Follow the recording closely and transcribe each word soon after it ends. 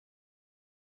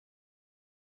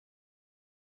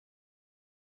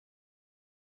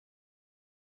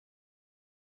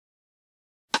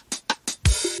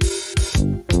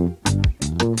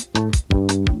Hey,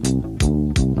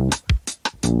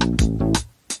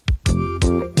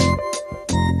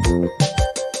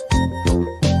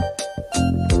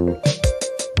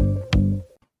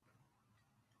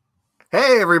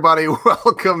 everybody.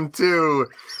 Welcome to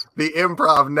the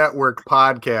Improv Network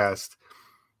podcast.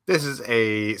 This is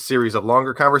a series of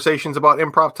longer conversations about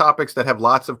improv topics that have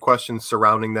lots of questions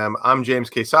surrounding them. I'm James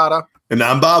Quesada. And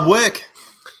I'm Bob Wick.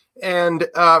 And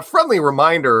friendly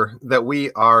reminder that we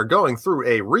are going through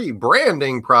a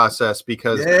rebranding process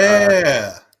because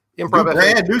Improv new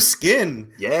brand, new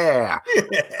skin. Yeah.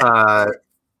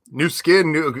 New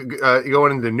skin, new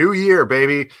going into the new year,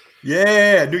 baby.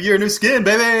 Yeah, new year, new skin,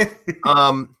 baby.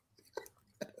 The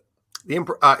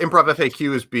Improv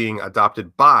FAQ is being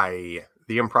adopted by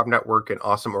the Improv Network, an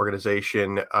awesome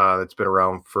organization that's been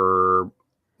around for a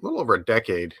little over a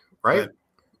decade, right?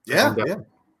 Yeah.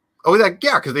 Oh,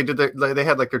 because they did they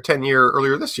had like their 10-year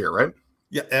earlier this year, right?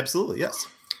 Yeah, absolutely, yes.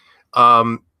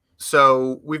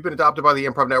 So we've been adopted by the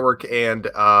Improv Network, and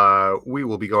we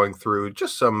will be going through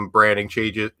just some branding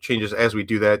changes as we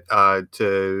do that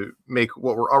to make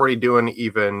what we're already doing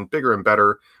even bigger and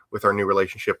better with our new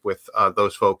relationship with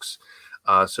those folks.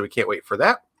 So we can't wait for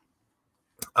that.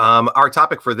 Our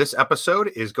topic for this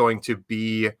episode is going to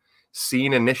be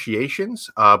scene initiations.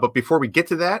 But before we get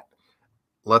to that,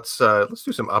 let's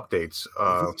do some updates.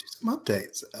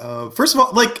 First of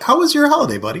all, how was your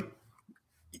holiday, buddy?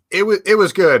 It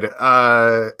was good.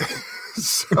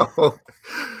 So,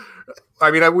 I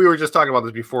mean, we were just talking about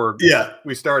this before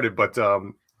we started, but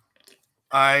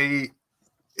I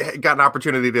got an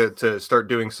opportunity to start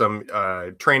doing some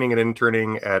training and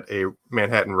interning at a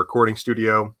Manhattan recording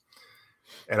studio,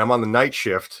 and I'm on the night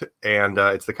shift, and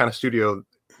it's the kind of studio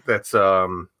that's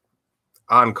on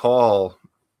call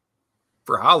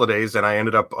for holidays, and I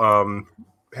ended up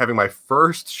having my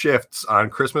first shifts on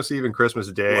Christmas Eve and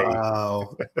Christmas Day.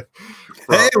 Wow.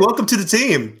 Hey, welcome to the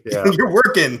team. Yeah. You're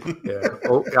working. Yeah.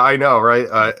 Oh, I know, right?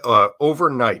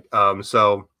 Overnight.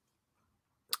 So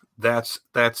that's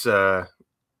it's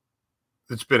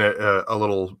been a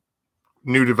little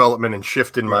new development and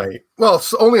shift in my,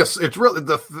 it's really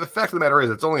the fact of the matter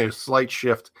is it's only a slight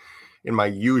shift in my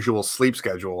usual sleep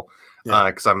schedule.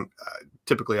 Because I'm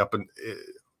typically up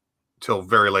till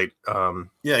very late.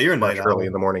 You're a night owl. Early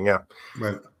in the morning. Yeah.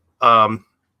 Right. But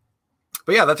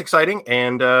yeah, that's exciting.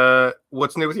 And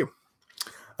what's new with you?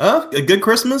 A good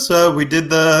Christmas. We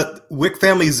did the Wick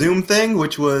family Zoom thing,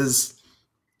 which was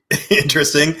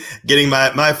interesting. Getting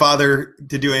my father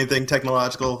to do anything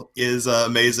technological is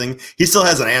amazing. He still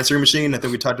has an answering machine. I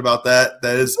think we talked about that.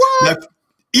 That is,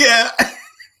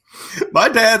 my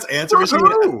dad's answering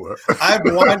machine. I've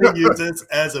wanted to use this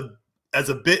as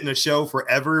a bit in a show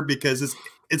forever because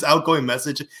its outgoing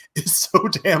message is so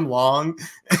damn long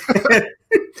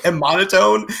and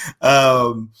monotone.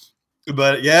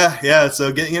 But yeah.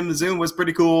 So getting him to Zoom was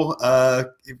pretty cool.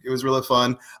 It was really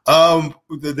fun.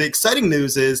 The exciting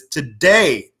news is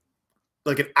today,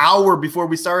 like an hour before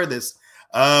we started this,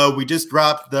 we just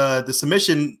dropped the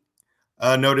submission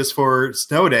notice for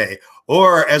Snow Day,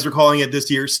 or as we're calling it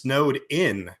this year, Snowed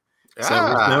In. So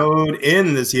we're snowed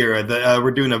in this year.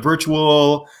 We're doing a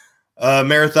virtual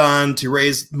marathon to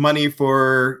raise money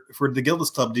for the Gildas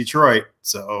Club Detroit.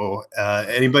 So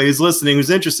anybody who's listening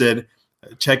who's interested,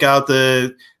 check out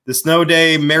the Snow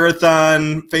Day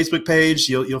Marathon Facebook page.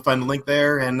 You'll find the link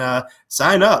there and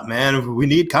sign up, man. We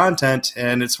need content,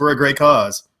 and it's for a great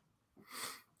cause.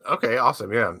 Okay,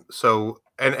 awesome. Yeah. So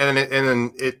and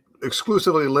then it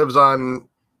exclusively lives on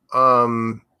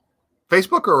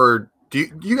Facebook, or do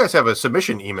you guys have a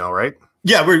submission email, right?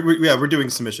 Yeah, we're doing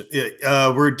submission.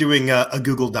 We're doing a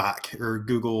Google Doc or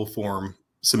Google form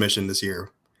submission this year.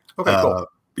 Okay, cool.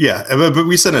 Yeah, but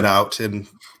we sent it out, and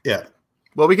yeah.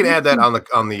 Well, we can add that on the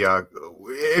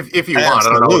if you want.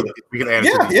 I don't know. We can add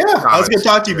it. Yeah. I was going to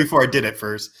talk to you before I did it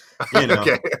first.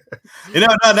 Okay.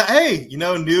 No. Hey,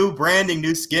 new branding,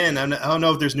 new skin. I don't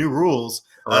know if there's new rules.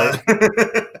 Right.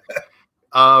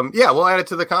 We'll add it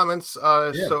to the comments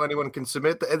so anyone can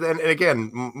submit. And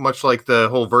again, much like the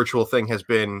whole virtual thing has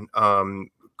been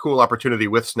cool opportunity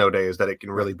with Snow Day is that it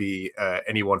can really be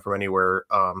anyone from anywhere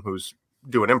who's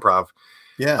doing improv.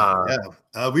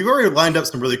 We've already lined up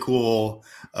some really cool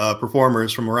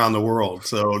performers from around the world.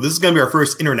 So this is going to be our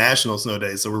first international Snow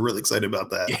Day. So we're really excited about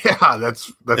that. Yeah,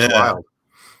 that's wild.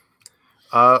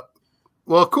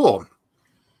 Well, cool.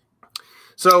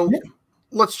 So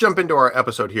let's jump into our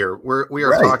episode here. We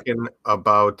are talking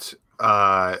about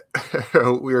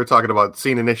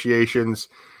scene initiations.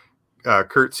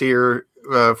 Kurt's here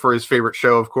for his favorite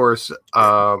show, of course.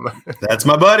 That's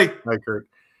my buddy. Hi, Kurt.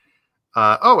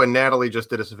 And Natalie just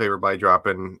did us a favor by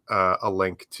dropping a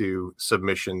link to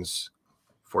submissions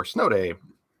for Snow Day.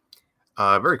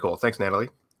 Very cool. Thanks, Natalie.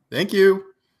 Thank you.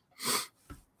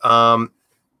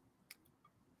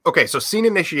 Okay, so scene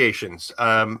initiations.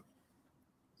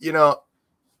 You know,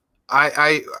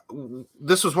 I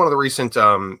this was one of the recent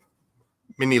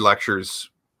mini lectures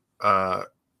that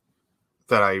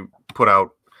I put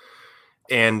out,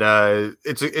 and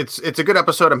it's a good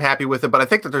episode. I'm happy with it, but I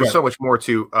think that there's so much more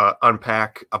to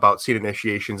unpack about scene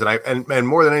initiations, and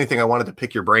more than anything, I wanted to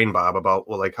pick your brain, Bob, about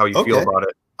like how you feel about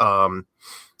it,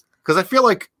 because I feel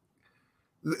like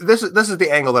this is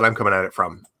the angle that I'm coming at it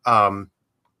from.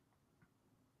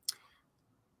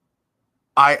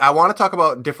 I want to talk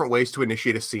about different ways to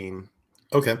initiate a scene.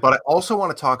 Okay. But I also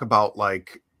want to talk about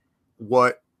like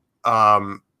what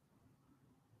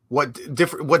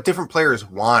different players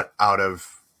want out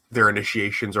of their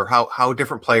initiations, or how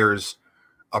different players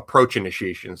approach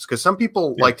initiations. Because some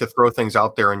people like to throw things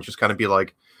out there and just kind of be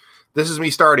like, "This is me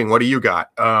starting. What do you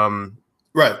got?"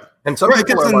 Right. And some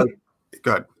people are like,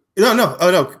 "Go ahead."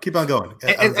 No, keep on going.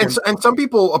 And some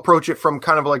people approach it from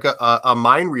kind of like a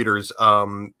mind reader's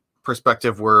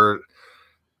perspective, where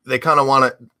they kind of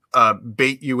want to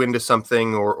bait you into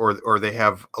something, or they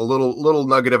have a little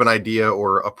nugget of an idea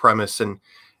or a premise, and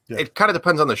it kind of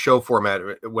depends on the show format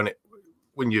when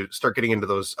you start getting into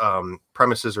those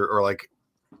premises or like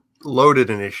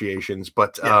loaded initiations.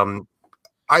 But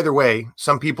either way,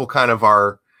 some people kind of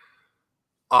are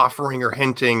offering or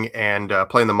hinting and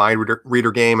playing the mind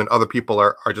reader game, and other people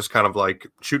are just kind of like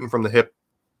shooting from the hip.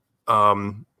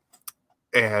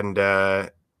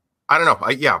 I don't know.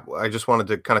 I just wanted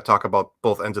to kind of talk about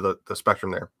both ends of the spectrum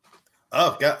there.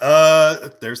 Oh,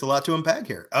 there's a lot to unpack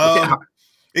here.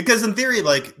 Because in theory,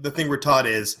 like the thing we're taught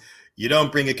is you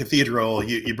don't bring a cathedral,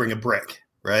 you bring a brick,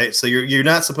 right? So you're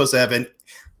not supposed to have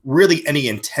really any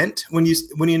intent when you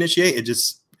initiate. It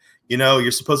just,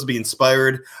 you're supposed to be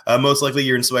inspired. Most likely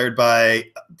you're inspired by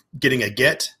getting a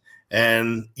get,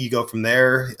 and you go from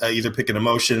there, either pick an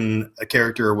emotion, a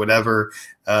character, or whatever,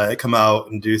 come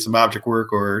out and do some object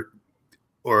work or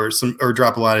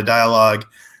drop a line of dialogue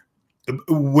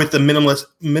with the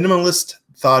minimalist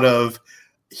thought of,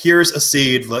 here's a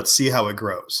seed, let's see how it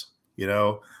grows,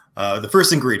 the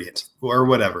first ingredient or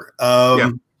whatever.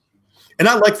 And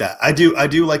I like that. I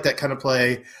do like that kind of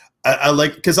play.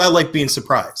 Because I like being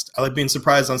surprised. I like being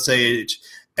surprised on stage.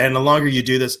 And the longer you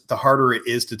do this, the harder it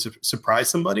is to surprise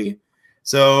somebody.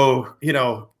 So,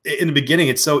 in the beginning,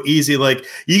 it's so easy. Like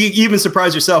you even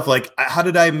surprise yourself. Like, how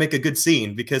did I make a good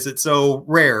scene? Because it's so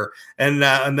rare. And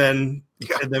then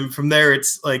from there,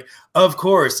 it's like, of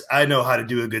course, I know how to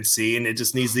do a good scene. It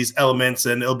just needs these elements,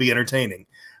 and it'll be entertaining.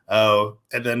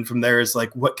 And then from there, it's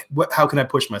like, how can I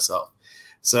push myself?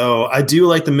 So I do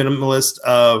like the minimalist.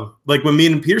 Like when me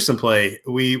and Peterson play,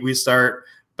 we start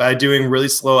by doing really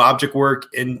slow object work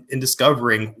in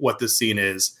discovering what the scene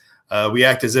is. We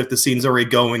act as if the scene's already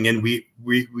going, and we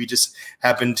just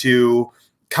happen to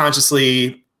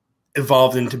consciously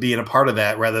evolve into being a part of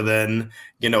that rather than,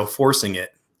 forcing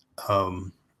it.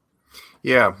 So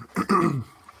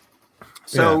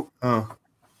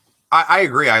I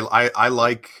agree.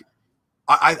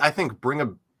 I think bring a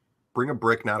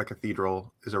brick, not a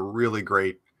cathedral, is a really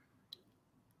great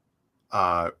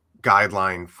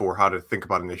guideline for how to think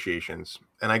about initiations.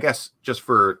 And I guess just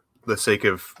for the sake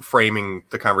of framing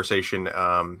the conversation,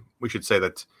 we should say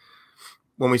that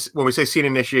when we say scene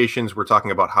initiations, we're talking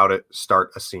about how to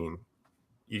start a scene.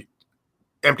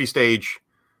 Empty stage,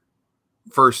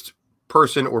 first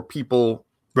person or people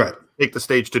take the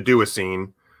stage to do a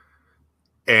scene,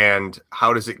 and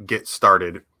how does it get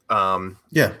started? I mean,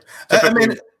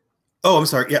 oh, I'm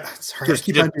sorry. Yeah, sorry.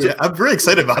 I'm very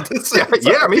excited about this. Yeah,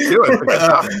 me too.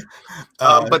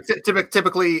 But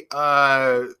typically,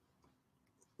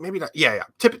 maybe not. Yeah.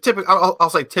 I'll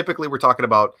say typically we're talking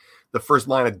about the first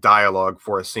line of dialogue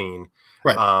for a scene,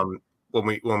 right?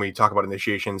 When we talk about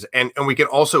initiations, and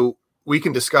we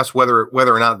can discuss whether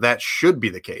or not that should be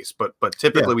the case. But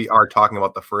typically we are talking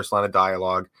about the first line of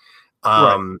dialogue.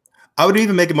 Right. I would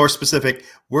even make it more specific.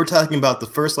 We're talking about the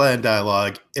first line of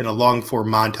dialogue in a long form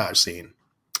montage scene.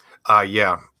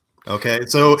 Yeah. Okay.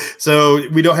 So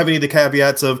we don't have any of the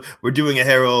caveats of we're doing a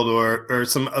herald or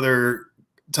some other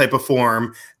type of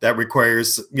form that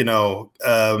requires, I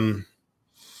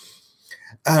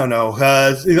don't know,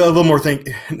 a little more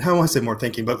thinking. I don't want to say more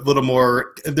thinking, but a little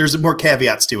more. There's more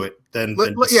caveats to it than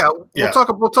We'll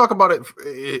talk about it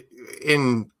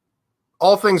in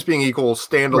all things being equal.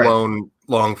 Standalone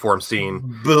long form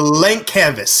scene, blank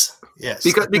canvas. Yes,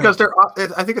 because there.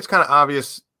 I think it's kind of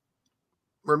obvious,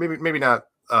 or maybe not.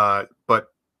 But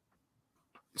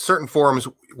certain forums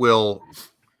will,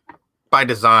 by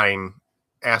design,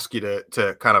 ask you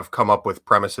to kind of come up with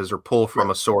premises or pull from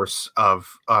a source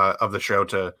of the show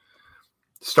to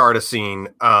start a scene.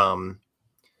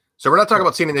 So we're not talking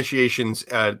about scene initiations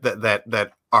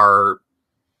that are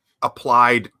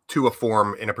applied to a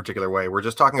form in a particular way. We're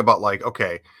just talking about like,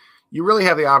 okay, you really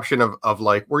have the option of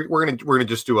like we're gonna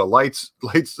just do a lights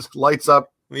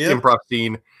up improv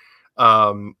scene,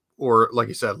 or like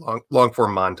you said, long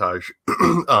form montage,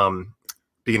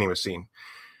 beginning of a scene.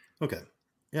 Okay,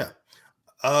 yeah.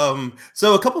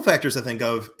 So a couple factors I think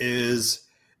of is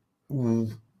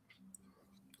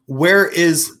where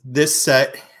is this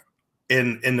set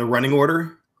in the running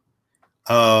order?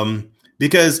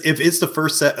 Because if it's the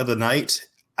first set of the night,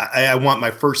 I want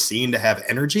my first scene to have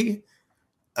energy.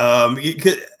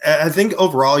 I think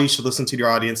overall you should listen to your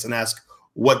audience and ask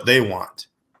what they want,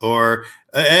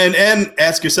 and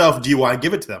ask yourself, do you want to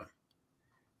give it to them?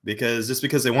 Because just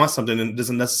because they want something, it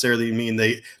doesn't necessarily mean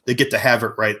they get to have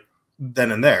it right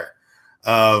then and there.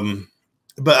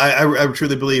 But I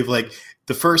truly believe like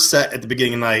the first set at the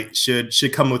beginning of the night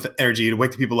should come with energy to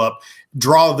wake the people up,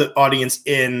 draw the audience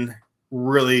in,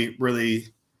 really, really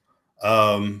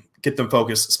get them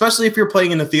focused, especially if you're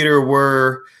playing in a theater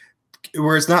where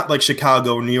it's not like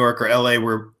Chicago, New York, or LA,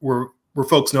 where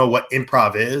folks know what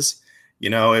improv is. You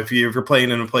know, if you're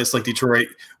playing in a place like Detroit,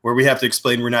 where we have to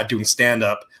explain we're not doing stand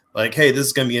up, like, hey, this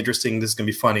is going to be interesting, this is going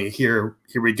to be funny. Here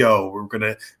we go. We're going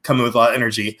to come in with a lot of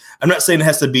energy. I'm not saying it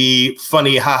has to be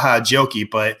funny, haha, jokey,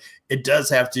 but it does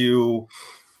have to,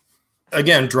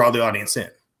 again, draw the audience in.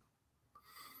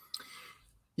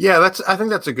 Yeah, I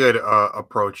think that's a good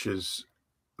approach, is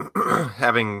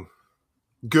having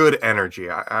good energy.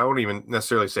 I won't even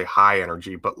necessarily say high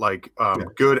energy, but like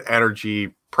good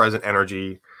energy, present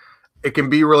energy. It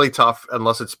can be really tough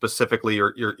unless it's specifically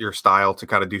your style to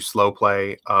kind of do slow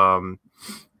play, to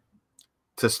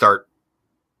start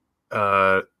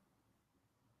in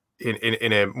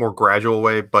a more gradual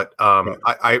way. But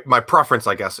my preference,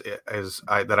 I guess, is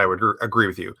that I would agree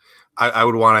with you. I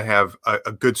would want to have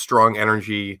a good, strong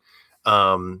energy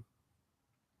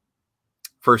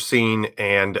first scene,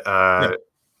 and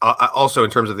also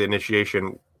in terms of the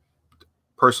initiation,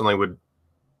 personally would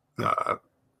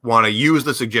want to use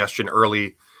the suggestion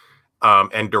early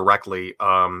and directly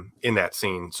in that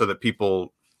scene, so that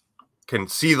people can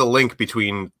see the link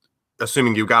between,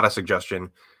 assuming you got a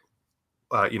suggestion,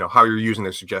 how you're using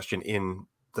the suggestion in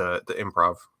the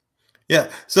improv. Yeah.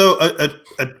 So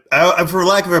for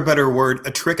lack of a better word,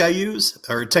 a trick I use,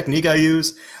 or a technique I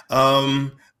use,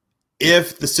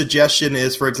 if the suggestion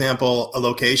is, for example, a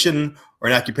location or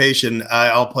an occupation,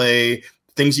 I'll play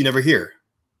things you never hear.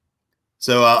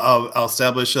 So I'll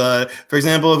establish, for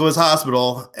example, if it was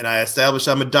hospital, and I establish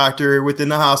I'm a doctor within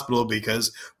the hospital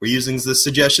because we're using the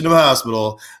suggestion of a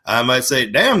hospital, I might say,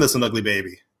 damn, that's an ugly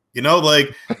baby. You know,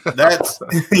 like that's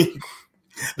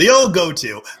the old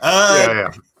go-to.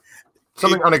 Yeah.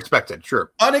 Something unexpected,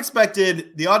 sure.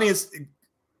 Unexpected. The audience,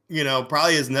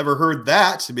 probably has never heard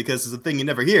that because it's a thing you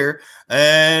never hear,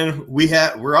 and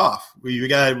we're off. We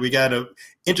got a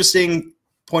interesting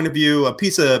point of view, a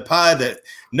piece of pie that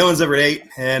no one's ever ate,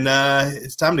 and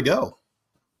it's time to go.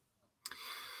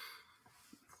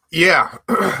 Yeah.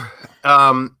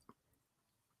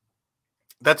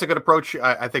 That's a good approach.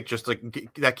 I think just like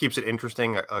that keeps it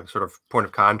interesting, a sort of point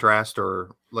of contrast,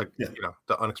 or like,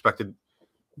 the unexpected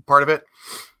part of it.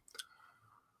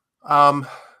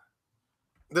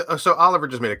 So Oliver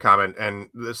just made a comment, and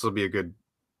this will be a good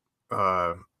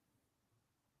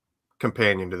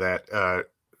companion to that.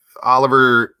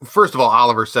 Oliver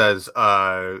says,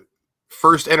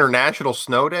 first international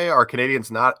snow day. Are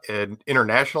Canadians not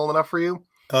international enough for you?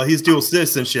 He's dual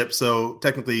citizenship, so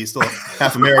technically he's still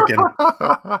half American.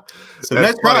 So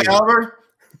next try, Oliver.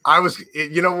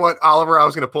 You know what, Oliver? I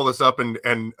was going to pull this up and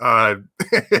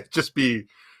just be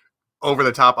over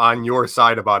the top on your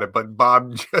side about it, but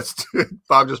Bob just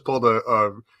pulled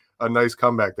a nice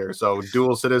comeback there. So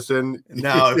dual citizen.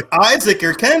 Now, if Isaac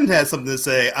or Ken has something to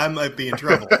say, I might be in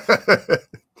trouble.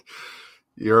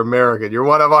 You're American. You're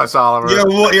one of us, Oliver.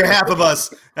 You're half of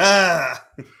us.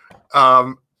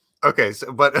 Okay,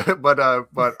 so,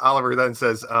 but Oliver then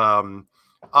says, often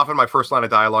my first line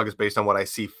of dialogue is based on what I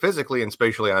see physically and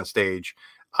spatially on stage.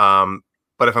 But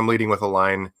if I'm leading with a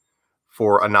line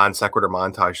for a non sequitur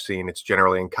montage scene, it's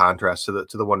generally in contrast to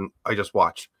the one I just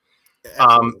watched.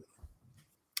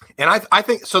 And I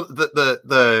think so.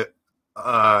 The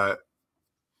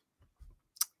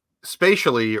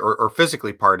spatially or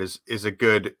physically part is a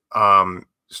good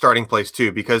starting place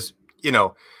too, because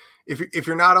if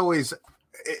you're not always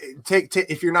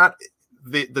if you're not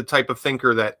the type of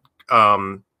thinker that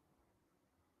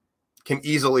can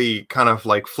easily kind of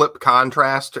like flip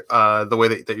contrast the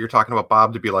way that you're talking about,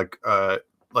 Bob, to be like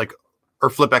or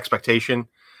flip expectation.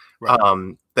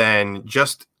 Right. Then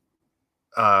just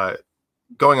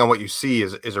going on what you see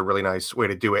is a really nice way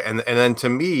to do it. And then to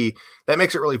me, that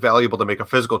makes it really valuable to make a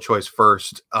physical choice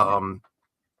first.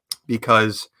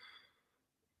 Because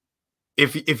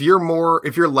if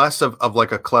you're less of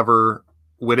like a clever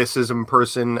witticism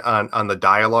person on the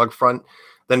dialogue front,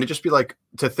 then to just be like,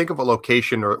 to think of a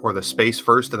location or the space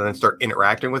first and then start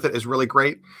interacting with it is really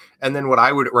great. And then what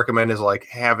I would recommend is like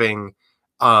having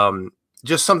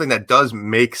just something that does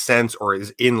make sense or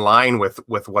is in line with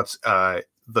what's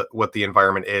what the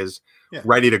environment is,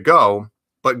 ready to go,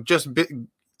 but just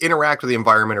interact with the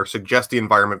environment or suggest the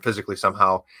environment physically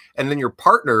somehow. And then your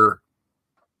partner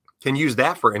can use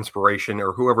that for inspiration,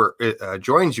 or whoever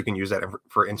joins you can use that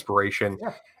for inspiration.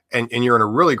 Yeah. And you're in a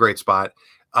really great spot.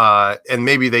 And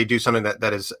maybe they do something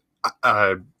that is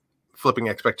flipping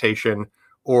expectation,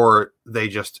 or they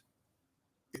just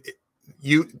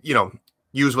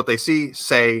use what they see,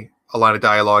 say a line of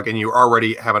dialogue, and you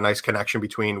already have a nice connection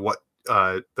between what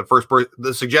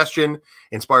the suggestion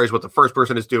inspires what the first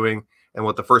person is doing, and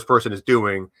what the first person is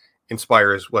doing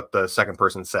inspires what the second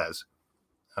person says.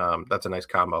 That's a nice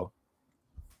combo.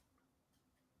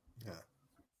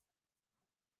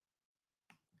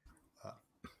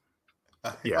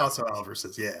 Yeah. Also, Oliver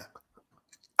says, "Yeah."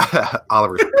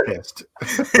 Oliver's pissed.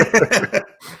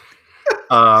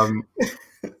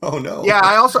 Oh no! Yeah,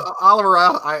 I also Oliver.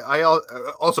 I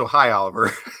also hi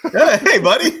Oliver. Hey,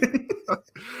 buddy.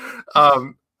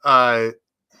 I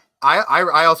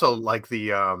also like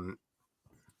the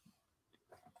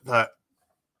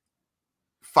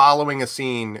following a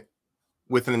scene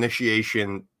with an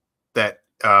initiation that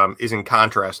is in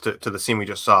contrast to the scene we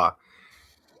just saw.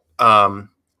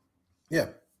 Yeah.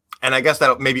 And I guess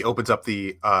that maybe opens up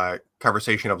the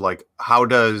conversation of like, how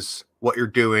does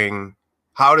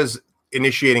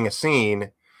initiating a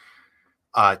scene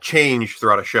change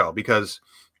throughout a show? Because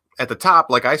at the top,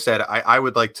 like I said, I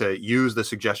would like to use the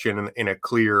suggestion in a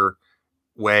clear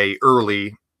way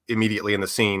immediately in the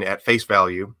scene at face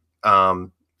value,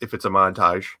 if it's a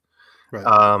montage,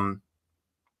 right.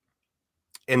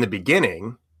 In the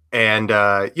beginning. And,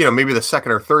 maybe the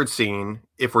second or third scene,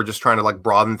 if we're just trying to like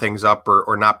broaden things up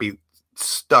or not be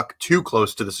stuck too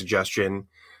close to the suggestion,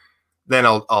 then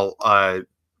I'll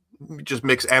just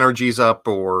mix energies up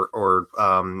or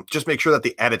just make sure that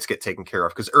the edits get taken care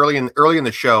of. Because early in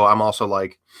the show, I'm also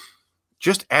like,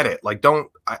 just edit. Like,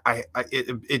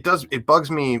 it bugs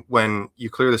me when you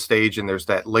clear the stage and there's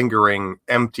that lingering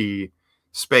empty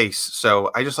space.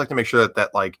 So I just like to make sure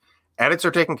that like edits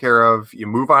are taken care of. You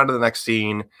move on to the next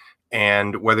scene,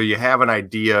 and whether you have an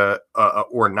idea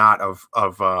or not of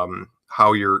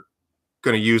how you're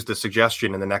going to use the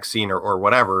suggestion in the next scene or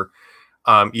whatever,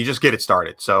 you just get it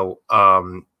started. So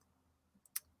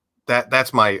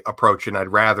that's my approach, and I'd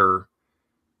rather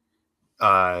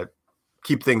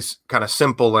keep things kind of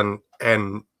simple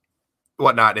and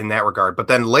whatnot in that regard. But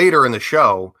then later in the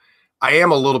show, I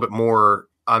am a little bit more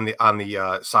on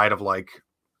the side of like,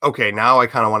 okay, now I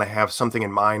kind of want to have something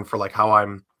in mind for like how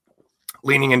I'm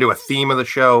leaning into a theme of the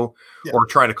show, or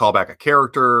trying to call back a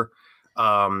character.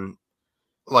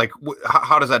 Like,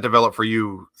 how does that develop for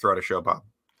you throughout a show, Bob?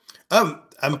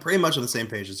 I'm pretty much on the same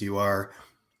page as you are,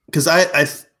 because I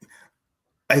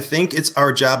think it's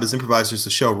our job as improvisers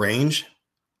to show range.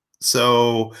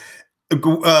 So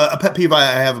a pet peeve I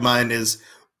have in mind is,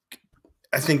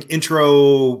 I think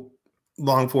intro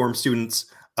long form students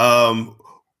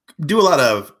do a lot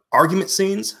of argument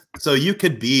scenes. So you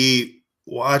could be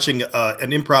watching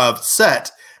an improv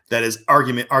set that is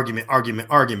argument.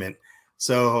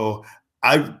 So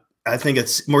I think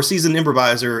it's more seasoned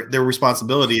improviser, their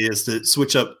responsibility is to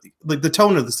switch up like the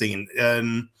tone of the scene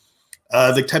and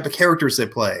the type of characters they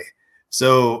play.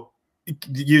 So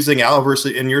using Oliver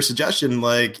in your suggestion,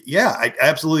 like, yeah, I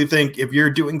absolutely think if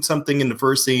you're doing something in the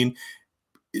first scene,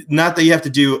 not that you have to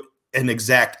do an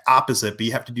exact opposite, but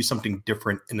you have to do something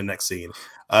different in the next scene.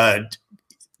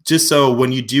 Just so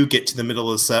when you do get to the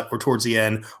middle of the set or towards the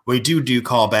end, when you do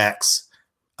callbacks,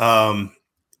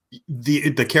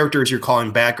 the characters you're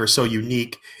calling back are so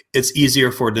unique, it's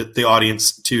easier for the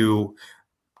audience to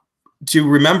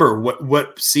remember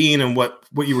what scene and what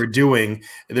you were doing.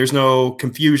 There's no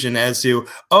confusion as to,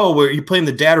 oh, were you playing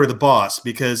the dad or the boss?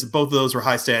 Because both of those were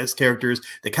high status characters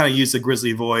that kind of used the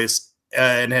grisly voice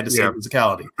and had the same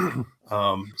physicality.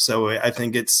 So I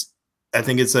think it's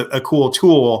a cool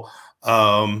tool.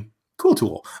 To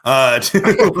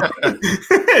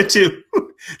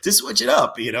to switch it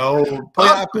up,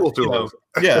 play cool tools.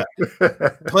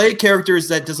 Play characters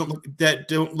that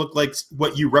don't look like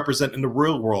what you represent in the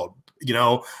real world.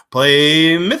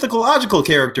 Play mythological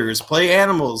characters, play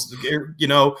animals,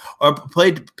 or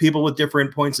play people with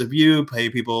different points of view, play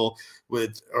people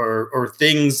with or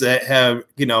things that have,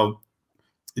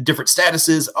 different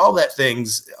statuses, all that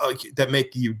things that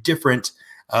make you different.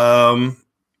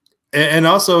 And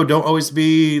also don't always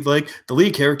be like the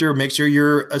lead character. Make sure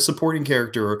you're a supporting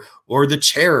character or the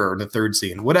chair in the third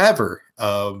scene, whatever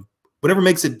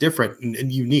makes it different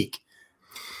and unique.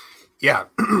 Yeah.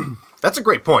 That's a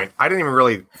great point. I didn't even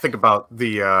really think about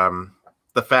the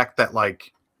fact that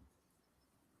like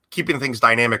keeping things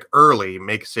dynamic early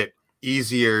makes it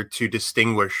easier to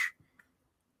distinguish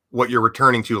what you're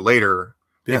returning to later,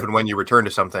 even when you return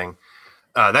to something.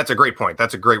 That's a great point.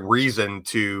 That's a great reason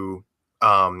to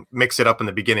mix it up in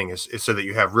the beginning is so that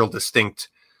you have real distinct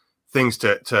things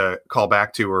to call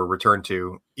back to or return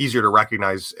to, easier to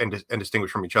recognize and distinguish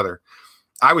from each other.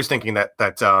 I was thinking that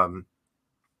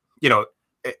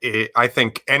I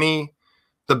think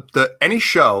any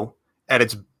show at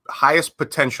its highest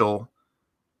potential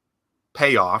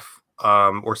payoff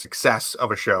or success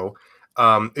of a show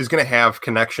is going to have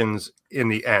connections in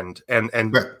the end, and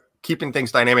right. Keeping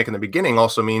things dynamic in the beginning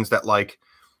also means that like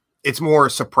it's more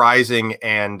surprising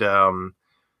and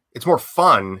it's more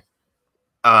fun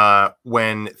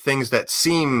when things that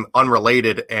seem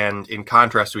unrelated and in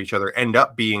contrast to each other end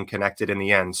up being connected in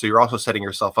the end. So you're also setting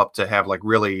yourself up to have like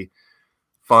really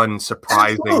fun,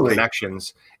 surprising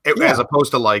connections, as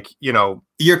opposed to like,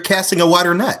 you're casting a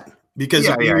wider net because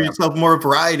you give yourself more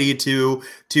variety to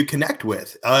connect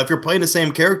with. If you're playing the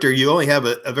same character, you only have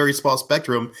a very small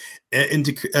spectrum and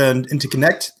to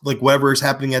connect like whatever is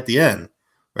happening at the end,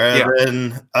 rather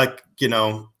than a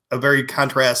very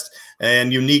contrast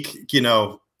and unique,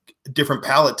 different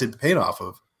palette to paint off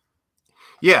of.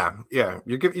 Yeah.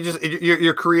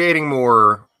 You're creating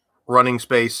more running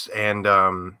space and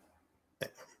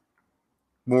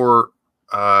more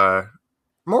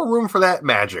room for that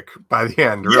magic by the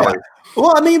end, really.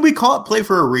 Well, I mean, we call it play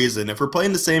for a reason. If we're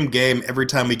playing the same game every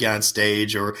time we get on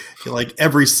stage or like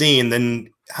every scene, then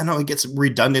I know it gets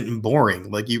redundant and boring.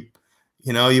 Like you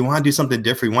want to do something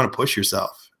different. You want to push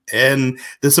yourself. And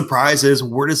the surprise is,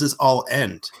 where does this all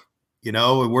end?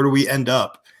 Where do we end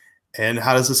up? And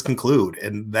how does this conclude?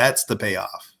 And that's the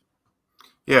payoff.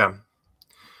 Yeah.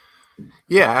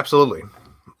 Yeah, absolutely.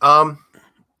 Well,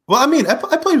 I mean, I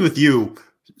played with you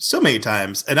so many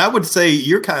times, and I would say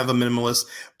you're kind of a minimalist,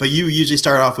 but you usually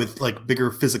start off with like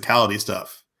bigger physicality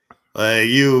stuff.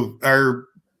 You are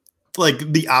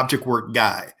like the object work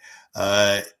guy.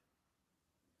 And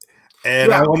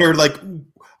I wonder, like,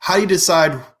 how you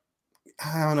decide,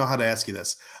 I don't know how to ask you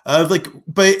this.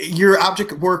 But your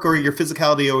object work or your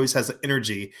physicality always has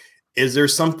energy. Is there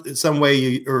some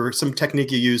way or some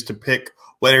technique you use to pick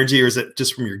what energy, or is it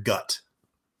just from your gut?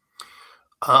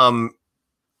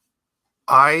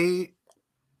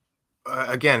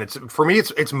 Again, for me,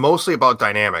 it's mostly about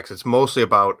dynamics. It's mostly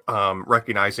about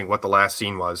recognizing what the last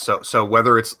scene was. So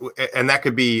whether and that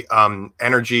could be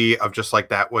energy of just like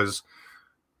that was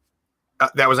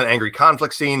an angry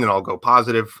conflict scene, then I'll go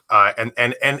positive. And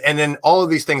then all of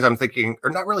these things I'm thinking,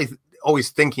 or not really always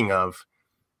thinking of,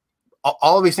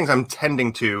 all of these things I'm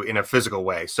tending to in a physical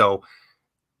way. So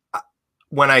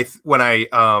when I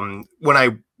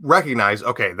recognize,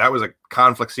 okay, that was a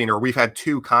conflict scene, or we've had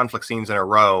two conflict scenes in a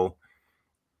row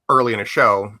early in a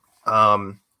show,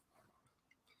 then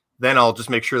I'll just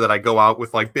make sure that I go out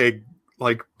with like big,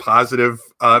 like positive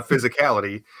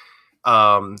physicality.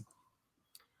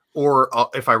 Or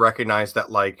if I recognize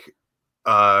that like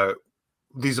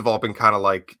these have all been kind of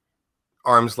like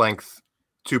arm's length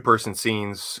 2-person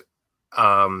scenes,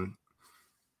 then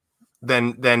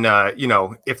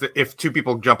if 2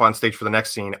 people jump on stage for the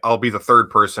next scene, I'll be the third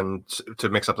person to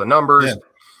mix up the numbers.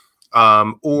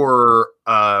 I'll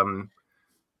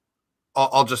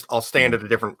stand at a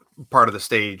different part of the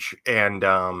stage, and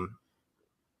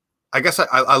I guess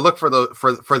I look for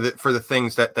the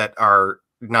things that are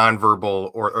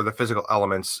nonverbal or the physical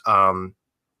elements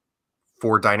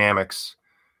for dynamics.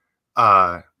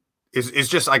 Is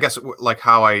just, I guess, like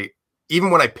how even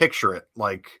when I picture it,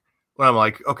 like when I'm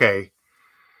like, okay,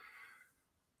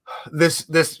 this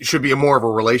should be more of a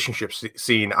relationship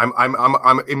scene.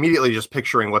 I'm immediately just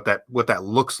picturing what that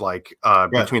looks like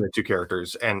between the two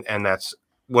characters, and that's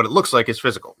what it looks like is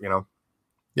physical,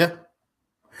 Yeah.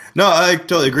 No, I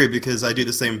totally agree, because I do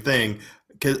the same thing.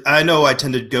 Because I know I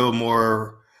tend to go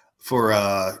more for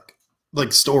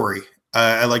like story.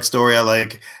 I like story. I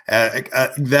like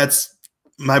that's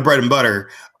my bread and butter.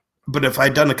 but if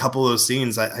I'd done a couple of those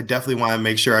scenes, I definitely want to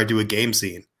make sure I do a game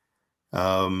scene.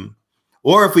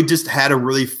 Or if we just had a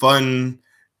really fun,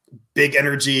 big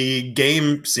energy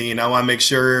game scene, I want to make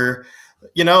sure,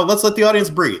 let's let the audience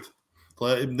breathe.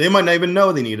 They might not even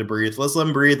know they need to breathe. Let's let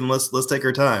them breathe and let's take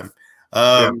our time.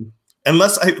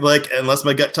 Unless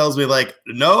my gut tells me like,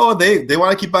 no, they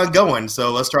want to keep on going.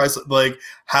 So let's try like,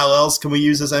 how else can we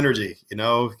use this energy?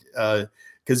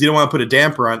 Because you don't want to put a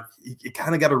damper on. You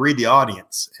kind of got to read the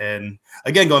audience. And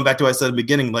again, going back to what I said at the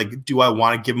beginning, like, do I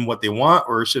want to give them what they want,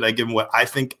 or should I give them what I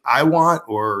think I want,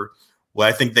 or what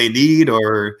I think they need,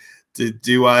 or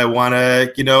do I want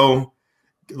to,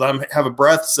 let them have a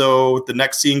breath so the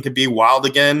next scene could be wild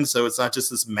again, so it's not just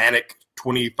this manic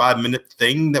 25-minute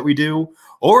thing that we do,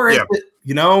 or hey,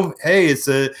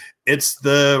 it's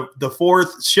the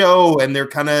fourth show and they're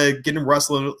kind of getting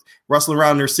rustling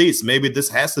around their seats. Maybe this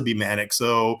has to be manic,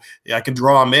 so I can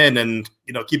draw them in and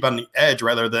keep on the edge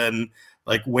rather than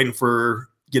like waiting for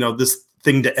this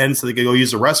thing to end so they can go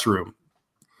use the restroom.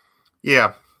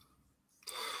 Yeah,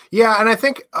 and I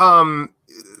think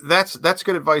that's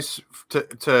good advice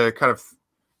to kind of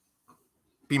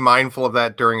be mindful of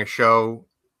that during a show.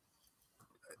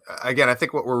 Again, I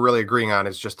think what we're really agreeing on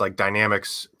is just like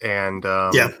dynamics and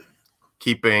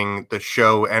keeping the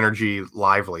show energy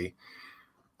lively.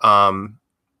 But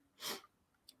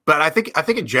I think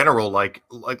in general, like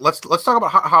let's talk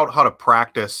about how to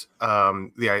practice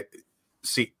the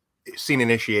scene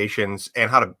initiations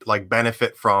and how to like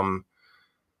benefit from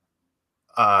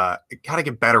how to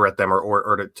get better at them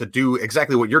or to do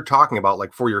exactly what you're talking about,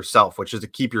 like for yourself, which is to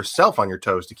keep yourself on your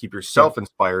toes, to keep yourself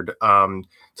inspired,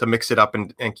 to mix it up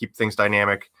and keep things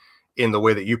dynamic in the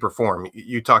way that you perform.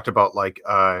 You talked about like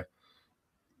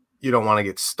you don't want to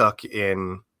get stuck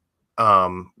in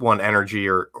one energy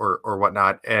or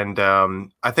whatnot. And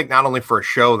I think not only for a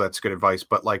show, that's good advice,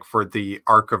 but like for the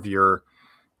arc of your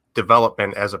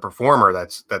development as a performer,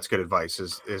 that's good advice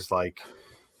is like,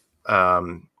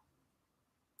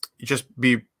 just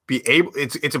be able,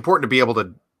 it's important to be able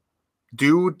to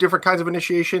do different kinds of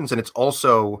initiations. And it's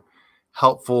also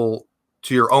helpful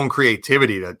to your own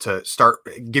creativity to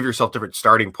give yourself different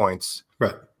starting points.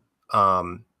 Right.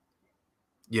 So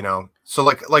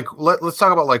let's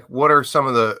talk about like, what are some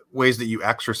of the ways that you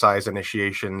exercise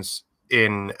initiations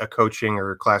in a coaching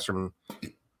or classroom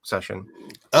session?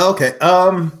 Okay.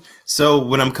 So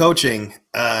when I'm coaching,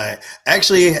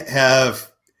 especially if I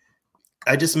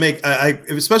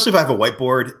have a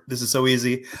whiteboard, this is so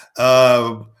easy.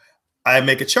 I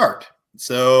make a chart.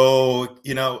 So,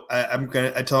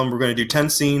 I tell them we're going to do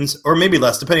 10 scenes or maybe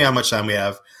less, depending on how much time we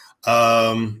have.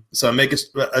 So I make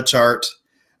a chart,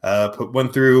 put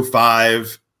 1 through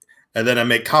 5, and then I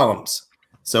make columns.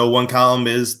 So one column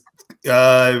is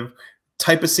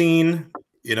type of scene.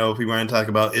 If we want to talk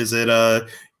about, is it a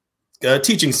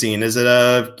teaching scene? Is it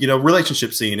a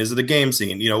relationship scene? Is it a game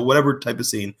scene? Whatever type of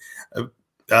scene.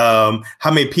 How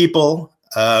many people?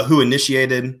 Who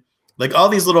initiated? Like all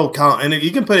these little columns, and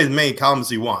you can put as many columns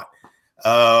as you want.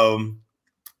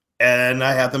 And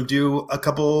I have them do a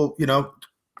couple.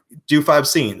 Do 5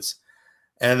 scenes,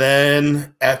 and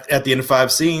then at the end of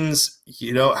 5 scenes,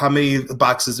 how many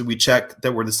boxes did we check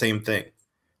that were the same thing?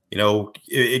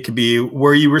 It could be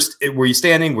were you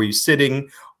standing? Were you sitting?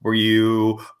 Were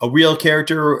you a real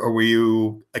character or were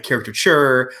you a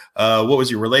caricature? What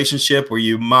was your relationship? Were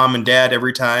you mom and dad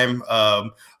every time?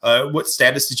 What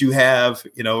status did you have?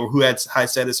 Who had high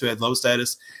status, who had low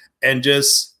status? And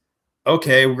just,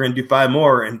 okay, we're going to do 5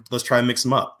 more and let's try and mix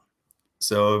them up.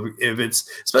 So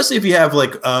especially if you have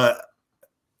like a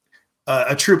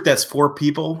troupe that's 4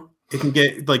 people, it can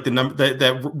get like the number,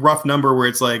 that rough number where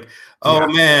it's like, oh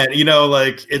man,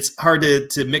 like it's hard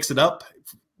to mix it up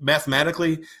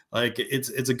mathematically. Like it's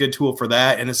a good tool for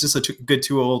that, and it's just a good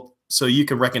tool so you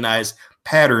can recognize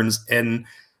patterns and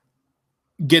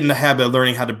get in the habit of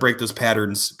learning how to break those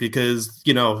patterns, because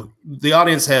the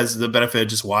audience has the benefit of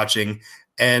just watching,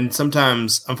 and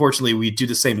sometimes unfortunately we do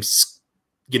the same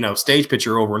stage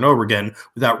picture over and over again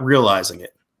without realizing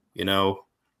it.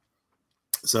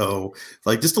 So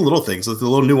like just the little things, like the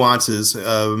little nuances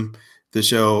the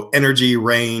show, energy,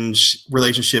 range,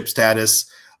 relationship status,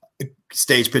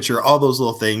 stage picture, all those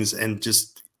little things, and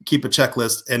just keep a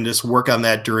checklist and just work on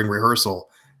that during rehearsal,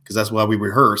 because that's why we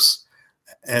rehearse,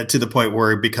 to the point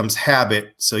where it becomes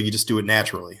habit. So you just do it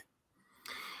naturally.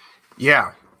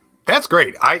 Yeah, that's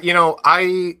great. That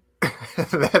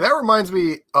reminds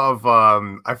me of,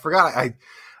 I forgot,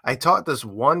 I taught this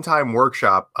one-time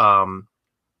workshop on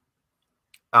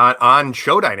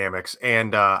show dynamics,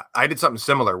 and I did something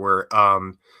similar where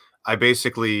I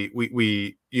basically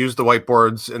we used the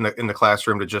whiteboards in the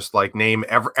classroom to just like name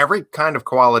every kind of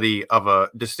quality of a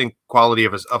distinct quality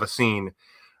of a scene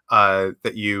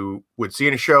that you would see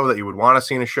in a show, that you would want to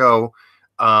see in a show.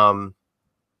 And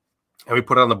we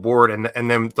put it on the board, and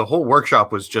then the whole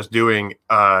workshop was just doing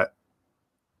as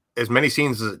many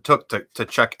scenes as it took to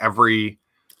check every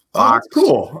box,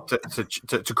 cool,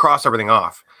 to cross everything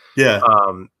off. Yeah.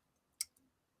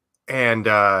 And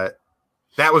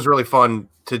that was really fun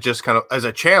to just kind of as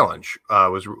a challenge.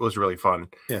 Was really fun.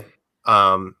 Yeah.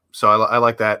 So I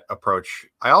like that approach.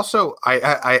 I also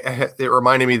it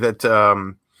reminded me that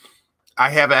I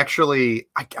have actually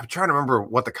I'm trying to remember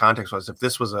what the context was. If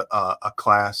this was a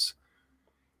class,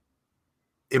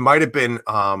 it might have been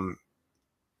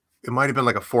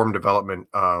like a form development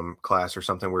class or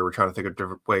something where we're trying to think of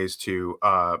different ways to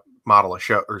model a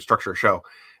show or structure a show.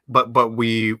 But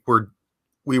we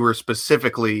were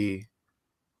specifically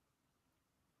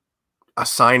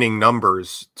assigning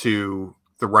numbers to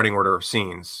the running order of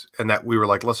scenes, and that we were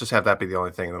like, let's just have that be the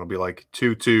only thing. And it'll be like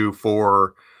 2, 2,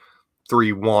 4,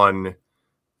 3, 1,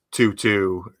 2,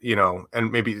 2,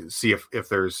 and maybe see if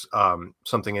there's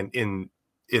something in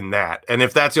that. And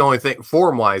if that's the only thing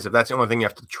form wise, if that's the only thing you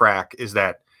have to track, is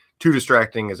that too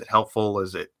distracting? Is it helpful?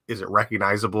 Is it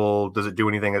recognizable? Does it do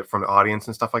anything from the audience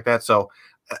and stuff like that? So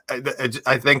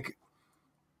I think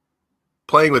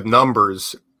playing with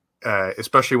numbers,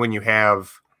 especially when you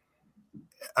have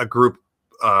a group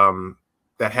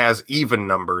that has even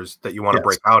numbers that you want to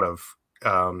break out of,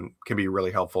 can be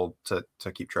really helpful to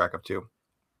keep track of too.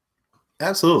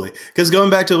 Absolutely. Because going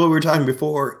back to what we were talking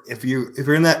before, if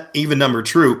you're in that even number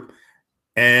troupe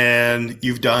and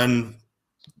you've done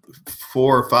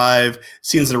 4 or 5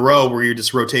 scenes in a row where you're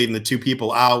just rotating the 2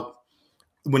 people out,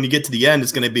 when you get to the end,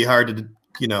 it's going to be hard to,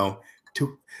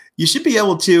 you should be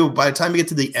able to, by the time you get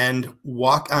to the end,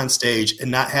 walk on stage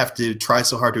and not have to try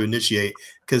so hard to initiate,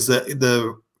 because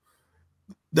the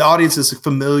audience is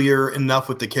familiar enough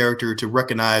with the character to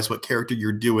recognize what character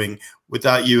you're doing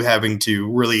without you having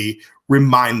to really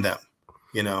remind them.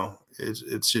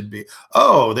 It should be,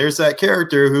 oh, there's that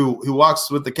character who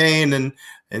walks with the cane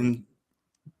and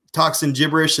talks in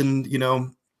gibberish and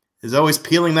is always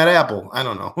peeling that apple. I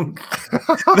don't know.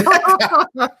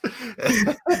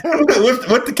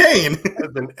 with the cane.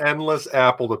 It's an endless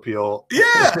apple to peel.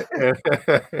 Yeah.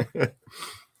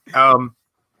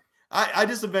 I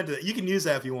just invented it. You can use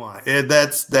that if you want.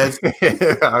 That's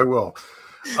I will.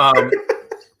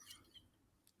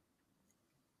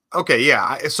 Okay, yeah.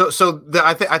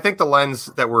 I think the lens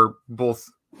that we're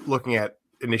both looking at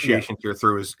initiation here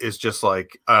through is just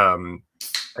like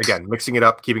again, mixing it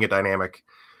up, keeping it dynamic.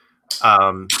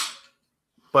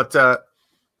 But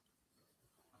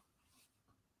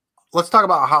let's talk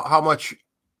about how much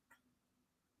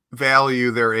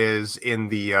value there is in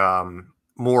the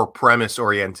more premise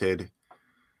oriented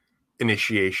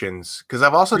initiations, because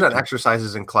I've also done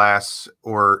exercises in class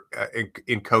or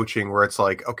in coaching where it's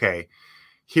like, okay,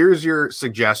 here's your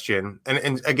suggestion,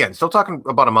 and again, still talking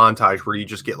about a montage where you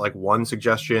just get like one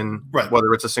suggestion, right,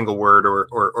 whether it's a single word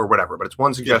or whatever, but it's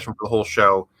one suggestion for the whole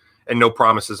show and no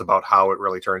promises about how it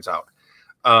really turns out.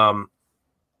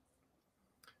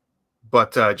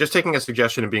 But just taking a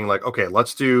suggestion and being like, okay,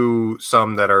 let's do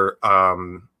some that are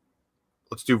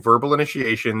let's do verbal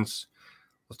initiations.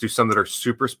 Let's do some that are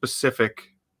super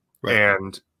specific, right,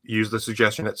 and use the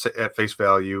suggestion at face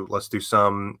value. Let's do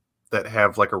some that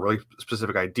have like a really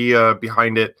specific idea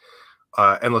behind it.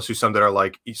 And let's do some that are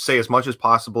like, you say as much as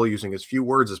possible using as few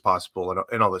words as possible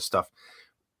and all this stuff.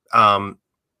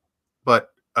 But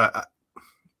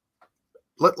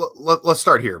let's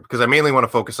start here, because I mainly want to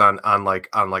focus on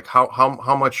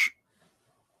how much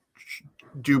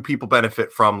do people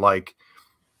benefit from like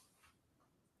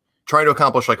trying to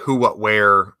accomplish like who, what,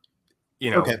 where,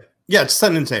 Okay. Yeah, it's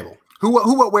setting the table. Who,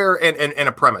 what, where, and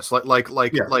a premise. Like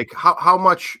how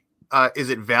much is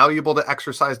it valuable to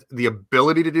exercise the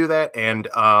ability to do that, and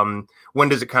when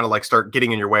does it kind of like start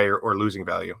getting in your way or losing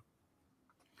value?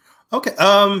 Okay.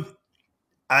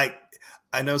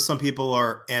 I know some people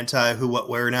are anti who, what,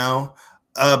 where now,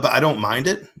 but I don't mind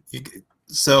it.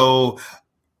 So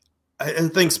I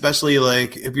think especially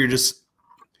like if you're just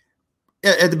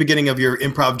at the beginning of your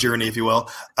improv journey, if you will,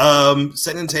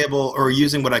 setting a table or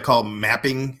using what I call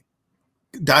mapping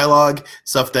dialogue,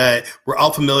 stuff that we're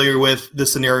all familiar with, the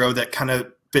scenario that kind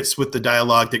of fits with the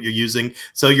dialogue that you're using.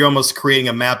 So you're almost creating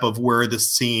a map of where the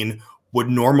scene would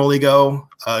normally go,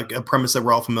 a premise that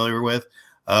we're all familiar with.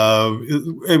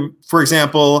 For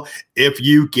example, if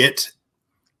you get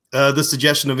the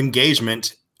suggestion of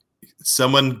engagement,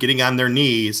 someone getting on their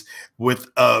knees with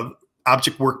a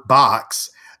object work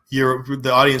box,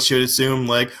 the audience should assume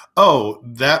like, oh,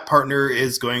 that partner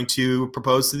is going to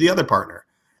propose to the other partner.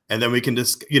 And then we can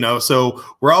just, so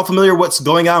we're all familiar with what's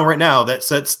going on right now. That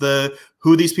sets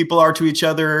who these people are to each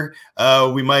other.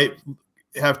 We might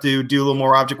have to do a little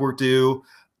more object work to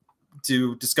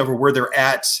discover where they're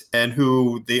at and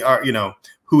who they are,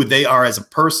 who they are as a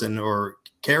person or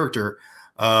character.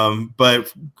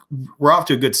 But we're off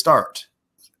to a good start.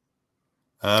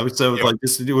 So like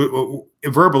just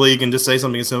verbally, you can just say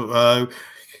something. So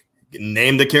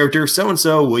name the character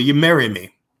so-and-so, will you marry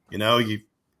me? And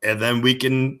then we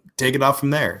can take it off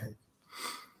from there.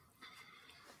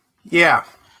 Yeah.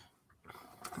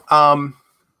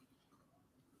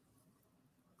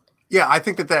 Yeah, I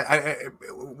think that I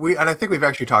think we've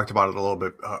actually talked about it a little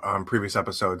bit on previous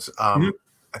episodes. I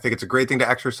think it's a great thing to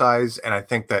exercise, and I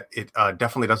think that it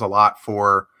definitely does a lot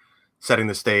for setting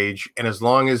the stage. And as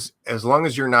long as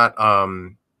you're not, I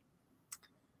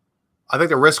think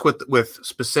the risk with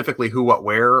specifically who, what,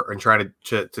 where, and trying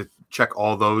to check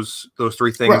all those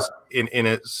three things in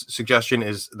a suggestion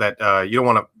is that you don't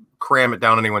want to cram it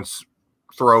down anyone's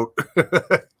throat.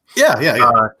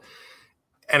 Yeah.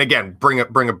 And again, bring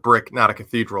a brick, not a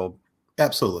cathedral.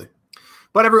 Absolutely.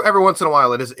 But every once in a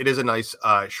while, it is a nice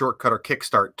shortcut or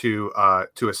kickstart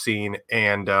to a scene,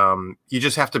 and you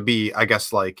just have to be, I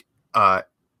guess, like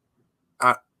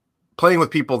playing with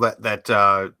people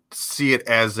that see it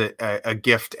as a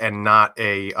gift and not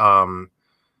a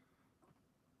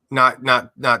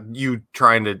not you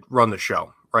trying to run the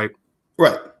show, right?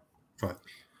 Right.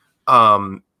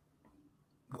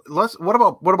 What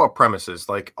about premises,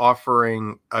 like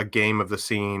offering a game of the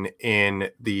scene in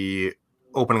the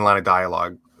opening line of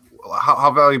dialogue? How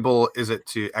valuable is it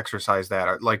to exercise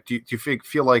that? Like, do you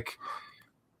feel like,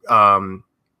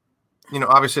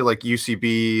 obviously like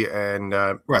UCB and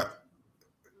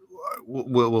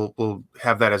will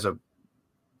have that as a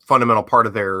fundamental part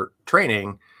of their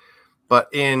training, but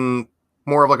in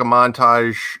more of like a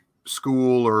montage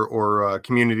school or a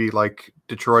community like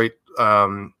Detroit,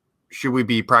 should we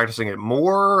be practicing it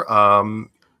more?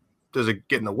 Does it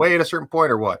get in the way at a certain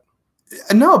point, or what?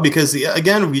 No, because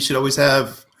again, we should always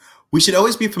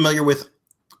be familiar with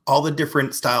all the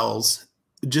different styles,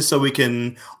 just so we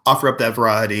can offer up that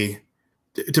variety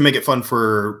to make it fun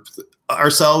for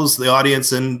ourselves, the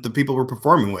audience, and the people we're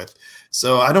performing with.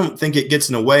 So I don't think it gets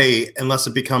in the way unless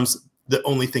it becomes the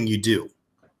only thing you do.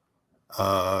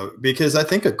 Because I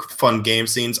think a fun game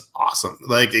scene's awesome.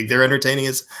 Like, they're entertaining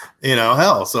as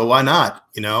hell. So why not?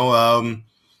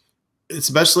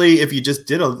 Especially if you just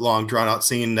did a long drawn out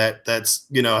scene that's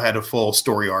had a full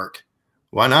story arc.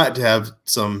 Why not have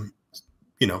some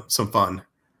fun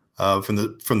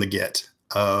from the get?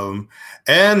 And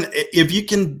if you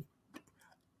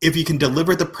can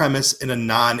deliver the premise in a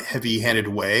non-heavy-handed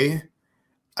way,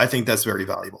 I think that's very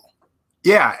valuable.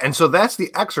 Yeah, and so that's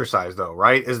the exercise, though,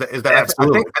 right? Is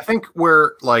that I think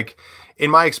we're, like,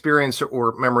 in my experience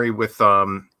or memory with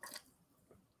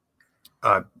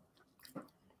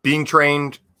being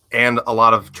trained and a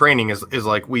lot of training is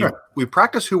like we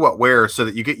practice who, what, where, so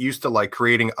that you get used to like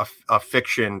creating a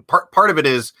fiction. Part of it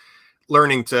is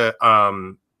learning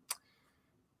to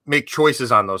make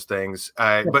choices on those things,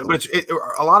 but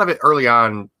a lot of it early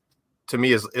on to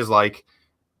me is like.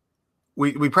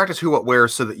 We practice who, what, where,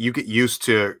 so that you get used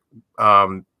to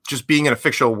just being in a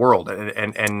fictional world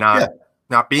and not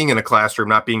being in a classroom,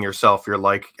 not being yourself. You're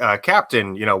like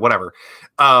captain, whatever.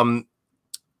 But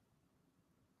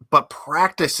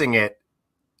practicing it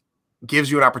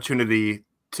gives you an opportunity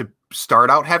to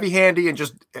start out heavy-handed and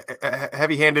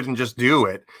just do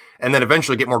it, and then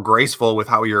eventually get more graceful with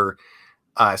how you're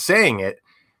saying it.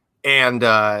 And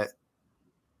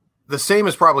the same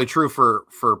is probably true for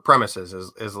premises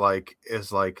is like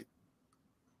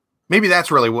maybe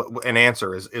that's really what an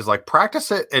answer is like, practice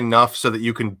it enough so that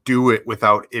you can do it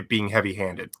without it being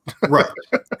heavy-handed. Right.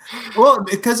 Well,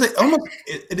 because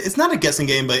it's not a guessing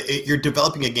game, but you're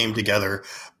developing a game together,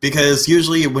 because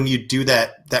usually when you do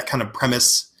that kind of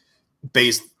premise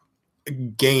based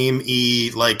game-y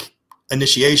like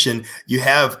initiation, you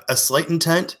have a slight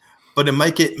intent, but it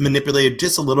might get manipulated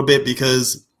just a little bit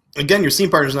because, again, your scene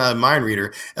partner is not a mind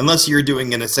reader unless you're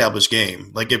doing an established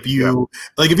game. Like if you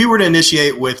were to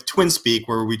initiate with twin speak,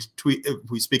 where we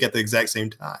speak at the exact same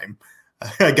time.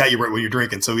 I got you right when you're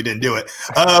drinking, so we didn't do it.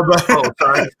 But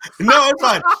sorry. No, it's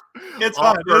fine. It's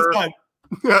fine. It's fine.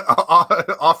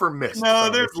 Offer missed. No,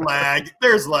 there's lag.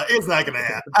 There's lag. It's not going to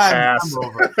happen. I'm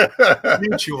over it.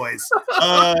 New choice.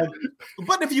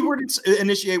 But if you were to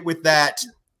initiate with that,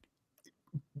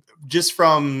 just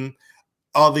from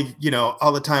all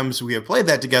the times we have played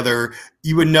that together,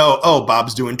 you would know, oh,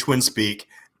 Bob's doing twin speak.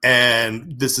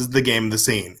 and this is the game, the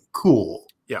scene. Cool.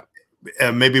 Yeah.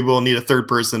 Maybe we'll need a third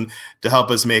person to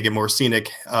help us make it more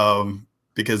scenic,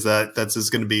 because that's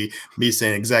just going to be me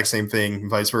saying the exact same thing,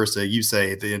 vice versa. You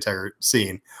say the entire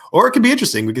scene, or it could be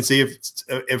interesting. We can see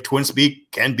if Twin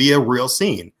Speak can be a real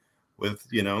scene with,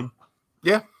 you know.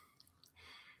 Yeah.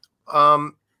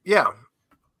 Yeah.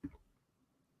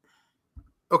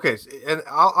 Okay. And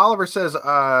Oliver says,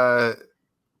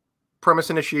 premise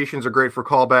initiations are great for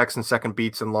callbacks and second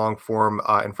beats and long form,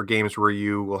 and for games where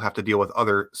you will have to deal with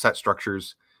other set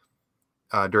structures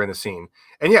during the scene.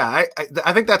 And yeah,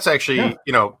 I think that's actually,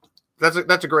 you know, that's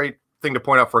a great thing to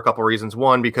point out for a couple of reasons.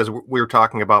 One, because we were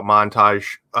talking about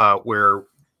montage, where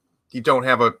you don't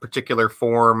have a particular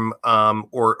form,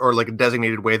 or like a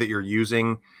designated way that you're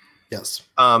using. Yes.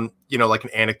 You know, like an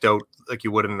anecdote, like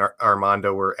you would in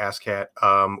Armando or ASCAT,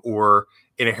 or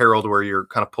in a Herald where you're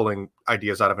kind of pulling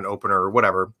ideas out of an opener or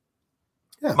whatever.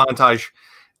 Yeah. Montage,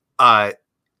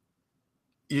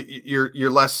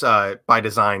 you're less by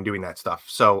design doing that stuff.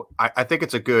 So I think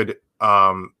it's a good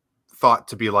thought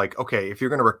to be like, okay, if you're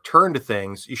going to return to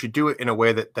things, you should do it in a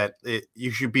way that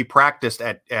you should be practiced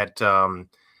at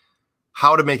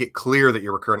how to make it clear that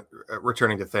you're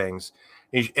returning to things.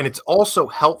 And it's also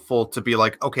helpful to be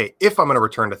like, okay, if I'm going to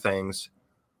return to things,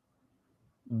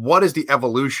 what is the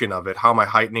evolution of it? How am I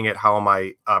heightening it? How am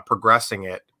I progressing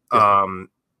it? Yeah.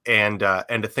 And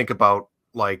to think about,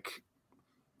 like,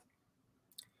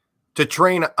 to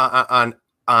train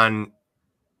on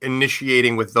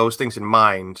initiating with those things in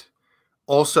mind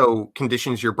also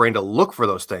conditions your brain to look for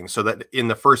those things, so that in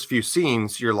the first few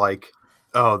scenes you're like,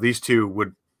 oh, these two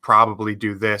would probably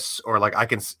do this, or like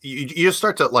you just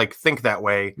start to like think that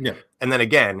way. Yeah. And then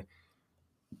again,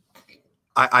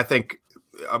 I think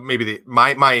maybe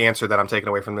my answer that I'm taking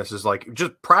away from this is like,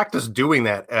 just practice doing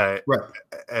that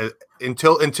right.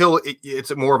 Until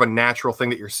it's more of a natural thing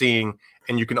that you're seeing,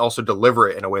 and you can also deliver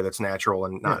it in a way that's natural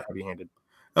and not heavy-handed.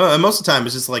 And most of the time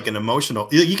it's just like an emotional,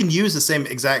 you can use the same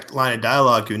exact line of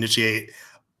dialogue to initiate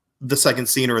the second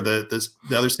scene or the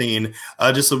other scene,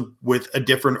 just with a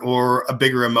different or a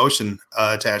bigger emotion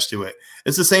attached to it.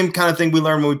 It's the same kind of thing we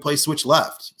learn when we play Switch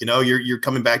Left. You know, you're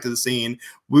coming back to the scene.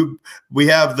 We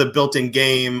have the built-in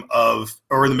game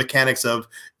or the mechanics of,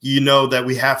 you know, that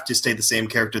we have to stay the same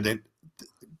character that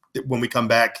when we come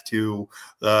back to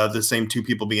the same two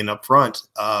people being up front.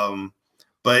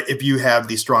 But if you have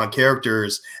these strong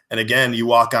characters, and again, you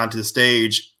walk onto the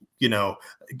stage, you know,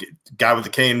 guy with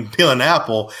the cane peeling an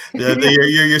apple,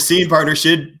 your scene partner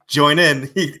should join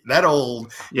in. That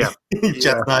old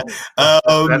chestnut.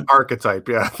 That archetype,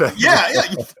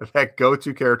 that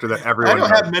go-to character that everyone. I don't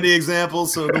have many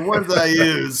examples, so the ones I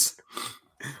use,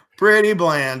 pretty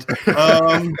bland.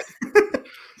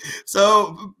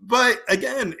 So, but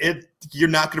again, you're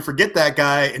not going to forget that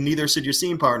guy, and neither should your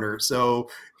scene partner. So,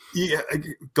 yeah,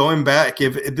 going back,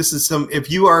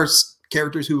 if you are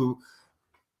characters who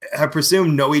I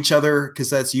presume know each other, because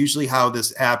that's usually how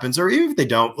this happens, or even if they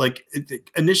don't, like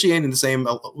initiating the same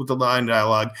with the line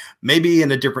dialogue, maybe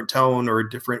in a different tone or a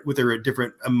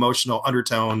different emotional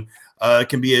undertone,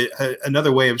 can be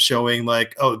another way of showing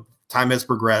like, oh, time has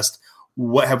progressed.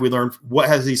 What have we learned? What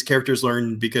has these characters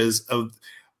learned because of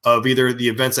either the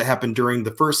events that happened during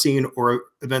the first scene or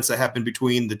events that happened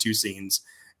between the two scenes,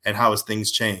 and how has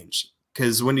things changed?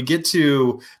 Because when you get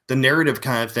to the narrative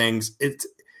kind of things,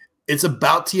 it's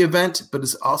about the event, but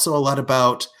it's also a lot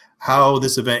about how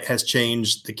this event has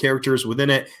changed the characters within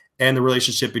it and the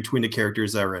relationship between the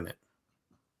characters that are in it.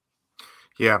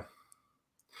 Yeah.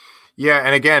 Yeah.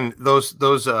 And again, those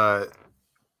I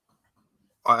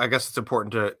guess it's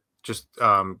important to just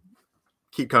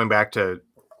keep coming back to,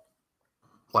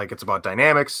 like, it's about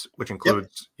dynamics, which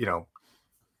includes, you know,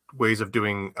 ways of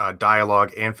doing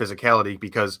dialogue and physicality,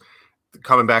 because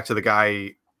coming back to the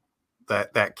guy,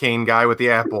 that cane guy with the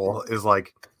apple, is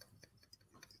like,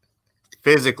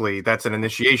 physically that's an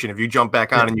initiation. If you jump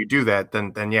back on and you do that,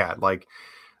 then yeah, like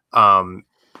that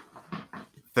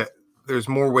there's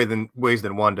more ways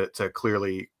than one to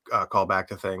clearly call back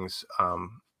to things.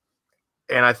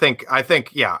 And I think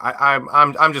yeah,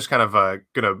 I'm just kind of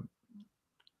gonna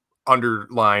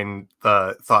underline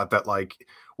the thought that, like,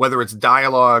 whether it's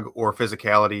dialogue or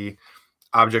physicality,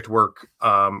 object work,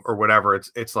 or whatever,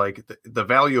 it's like the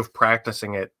value of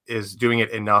practicing it is doing it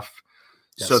enough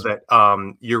so that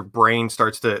your brain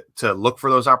starts to look for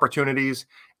those opportunities,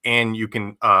 and you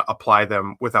can apply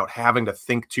them without having to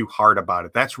think too hard about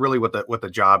it. That's really what the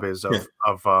job is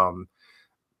of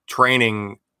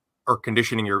training or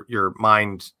conditioning your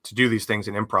mind to do these things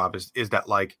in improv, is that,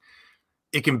 like,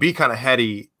 it can be kind of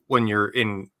heady when you're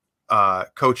in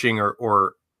coaching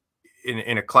or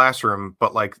in a classroom,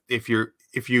 but like if you're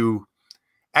if you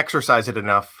exercise it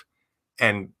enough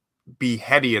and be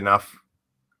heady enough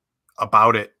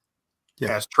about it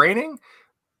as training,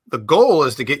 the goal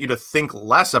is to get you to think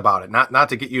less about it, not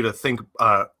to get you to think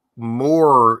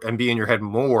more and be in your head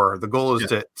more. The goal is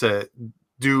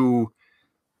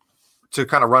to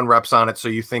kind of run reps on it so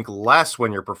you think less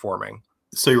when you're performing.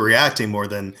 So you're reacting more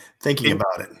than thinking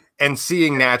about it. And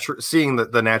seeing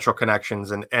the natural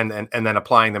connections and then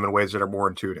applying them in ways that are more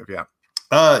intuitive. Yeah.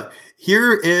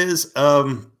 Here is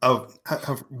a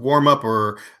warm up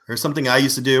or something I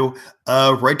used to do.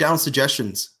 Write down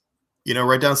suggestions.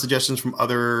 Write down suggestions from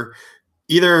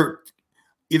either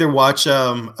watch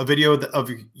a video of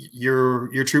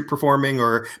your troupe performing,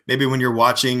 or maybe when you're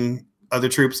watching other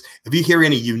troops, if you hear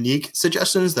any unique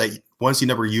suggestions that ones you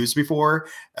never used before,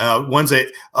 ones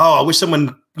that, I wish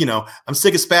someone, I'm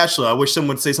sick of spatula, I wish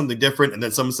someone would say something different, and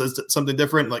then someone says something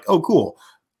different, like, oh, cool.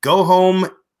 Go home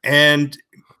and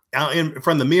out in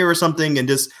front of the mirror or something, and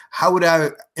just, how would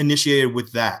I initiate it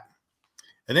with that?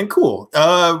 And then cool.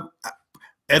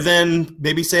 And then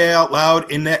maybe say out loud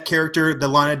in that character the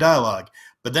line of dialogue.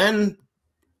 But then,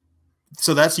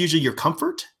 so that's usually your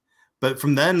comfort. But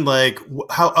from then, like, what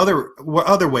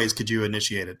other ways could you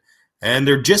initiate it? And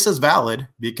they're just as valid,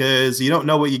 because you don't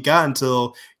know what you got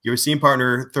until your scene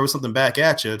partner throws something back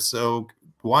at you. So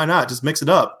why not just mix it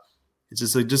up? It's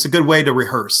just a good way to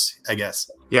rehearse, I guess.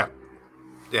 Yeah,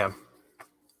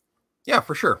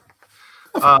 for sure.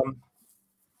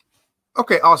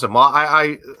 Okay, awesome. Well,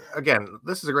 I again,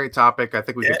 this is a great topic. I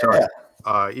think we could talk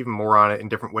even more on it in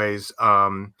different ways.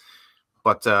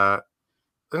 But I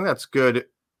think that's good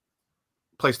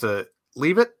place to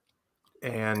leave it.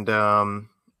 And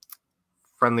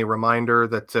friendly reminder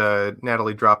that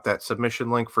Natalie dropped that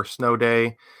submission link for Snow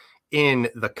Day in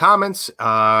the comments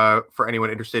for anyone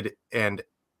interested and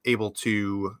able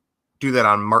to do that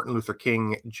on Martin Luther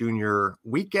King Jr.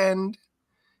 weekend.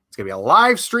 It's going to be a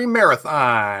live stream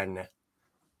marathon.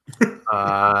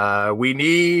 We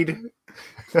need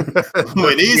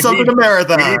something to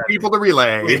marathon. We need people to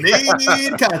relay. We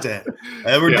need content.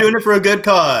 And we're doing it for a good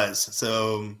cause.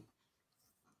 So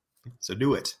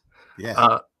do it.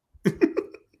 Yeah.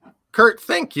 Kurt,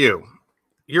 thank you.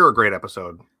 You're a great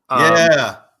episode.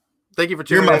 Thank you for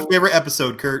tuning in. You're my favorite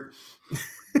episode, Kurt.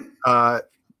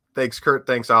 Thanks, Kurt.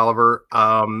 Thanks, Oliver.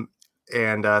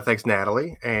 And thanks,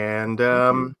 Natalie. And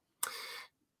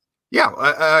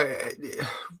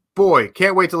boy,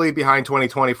 can't wait to leave behind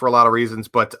 2020 for a lot of reasons.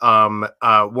 But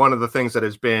one of the things that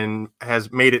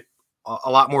has made it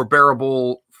a lot more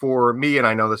bearable for me, and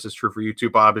I know this is true for you too,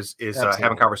 Bob, is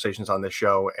having conversations on this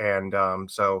show. And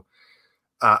so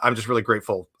I'm just really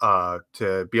grateful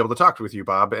to be able to talk with you,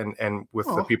 Bob, and with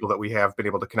the people that we have been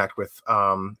able to connect with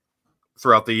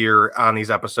throughout the year on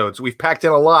these episodes. We've packed in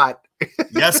a lot.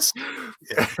 Yes.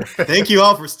 Thank you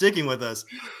all for sticking with us.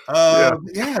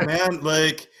 Man.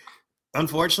 Like,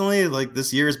 unfortunately, like,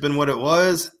 this year has been what it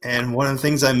was. And one of the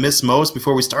things I missed most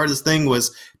before we started this thing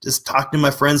was just talking to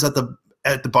my friends at the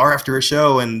bar after a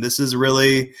show. And this is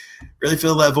really, really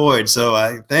fill that void.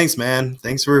 So thanks, man.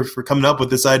 Thanks for coming up with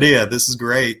this idea. This is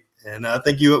great. And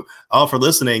thank you all for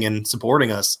listening and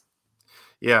supporting us.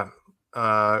 Yeah.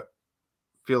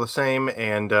 Feel the same,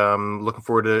 and looking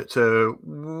forward to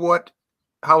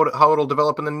how it'll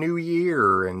develop in the new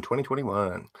year in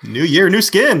 2021. New year, new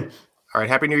skin. All right,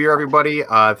 happy New Year, everybody!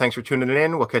 Thanks for tuning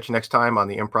in. We'll catch you next time on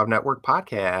the Improv Network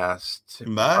podcast.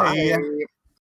 Bye.